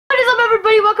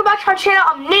everybody, welcome back to our channel.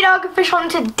 I'm NateDawgOfficial,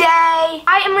 and today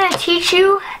I am going to teach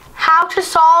you how to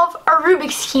solve a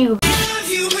Rubik's Cube.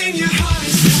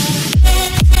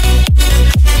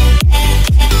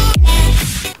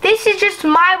 This is just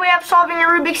my way of solving a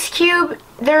Rubik's Cube.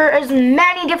 There is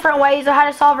many different ways of how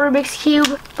to solve a Rubik's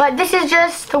Cube, but this is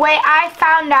just the way I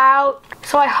found out,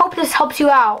 so I hope this helps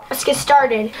you out. Let's get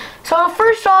started. So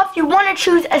first off, you want to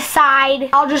choose a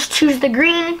side. I'll just choose the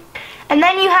green. And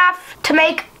then you have to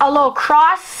make a little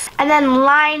cross and then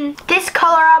line this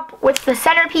color up with the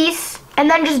centerpiece, and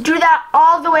then just do that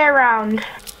all the way around.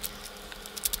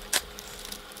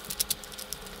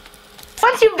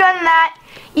 Once you've done that,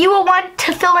 you will want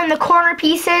to fill in the corner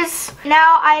pieces.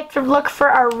 Now I have to look for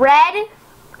a red,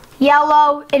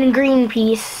 yellow, and green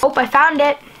piece. Oh, I found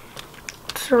it.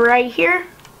 It's right here.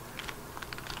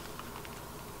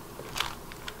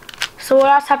 So we'll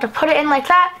also have to put it in like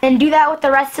that and do that with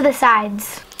the rest of the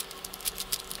sides.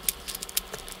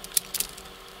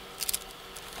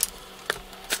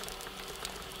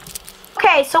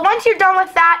 Okay, so once you're done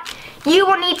with that, you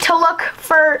will need to look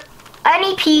for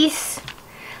any piece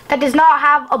that does not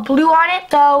have a blue on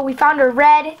it. So we found a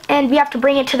red, and we have to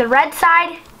bring it to the red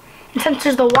side. And since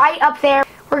there's the white up there,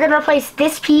 we're going to replace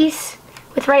this piece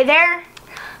with right there.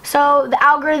 So the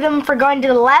algorithm for going to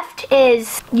the left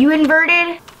is U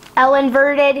inverted, L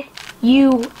inverted,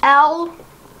 U, L,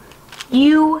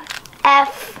 U,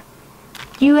 F,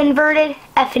 U inverted,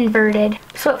 F inverted.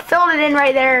 So it filled it in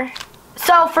right there.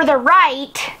 So for the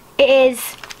right, it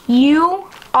is U,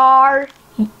 R,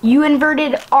 U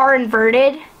inverted, R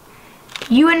inverted,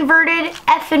 U inverted,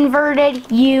 F inverted,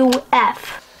 U,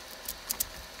 F.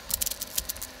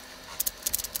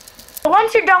 So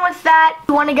once you're done with that,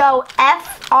 you want to go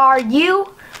F, R,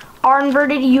 U, R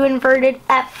inverted, U inverted,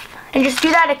 F. And just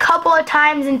do that a couple of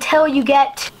times until you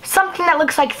get something that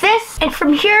looks like this. And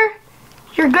from here,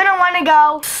 you're going to want to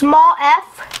go small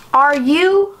f, R,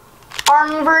 U,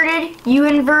 R inverted, U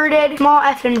inverted, small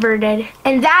f inverted.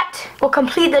 And that will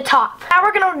complete the top. Now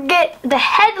we're going to get the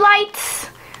headlights.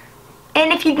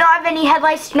 And if you don't have any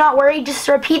headlights, do not worry. Just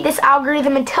repeat this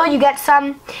algorithm until you get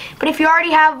some. But if you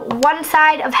already have one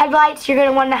side of headlights, you're going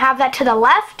to want to have that to the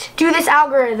left. Do this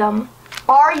algorithm.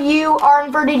 R, U, R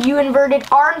inverted, U inverted,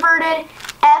 R inverted,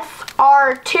 F,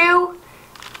 R2,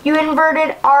 U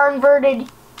inverted, R inverted,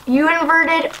 U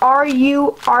inverted, R,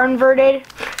 U, R inverted,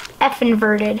 F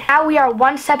inverted. Now we are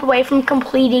one step away from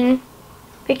completing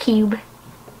the cube.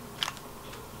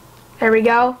 There we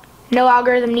go. No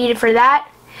algorithm needed for that.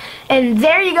 And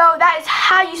there you go. That is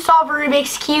how you solve a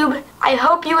Rubik's Cube. I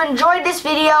hope you enjoyed this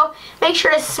video. Make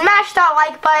sure to smash that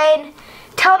like button.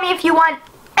 Tell me if you want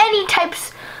any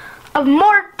types of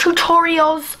more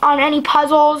tutorials on any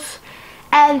puzzles.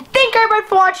 And thank you everybody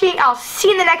for watching. I'll see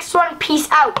you in the next one. Peace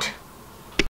out.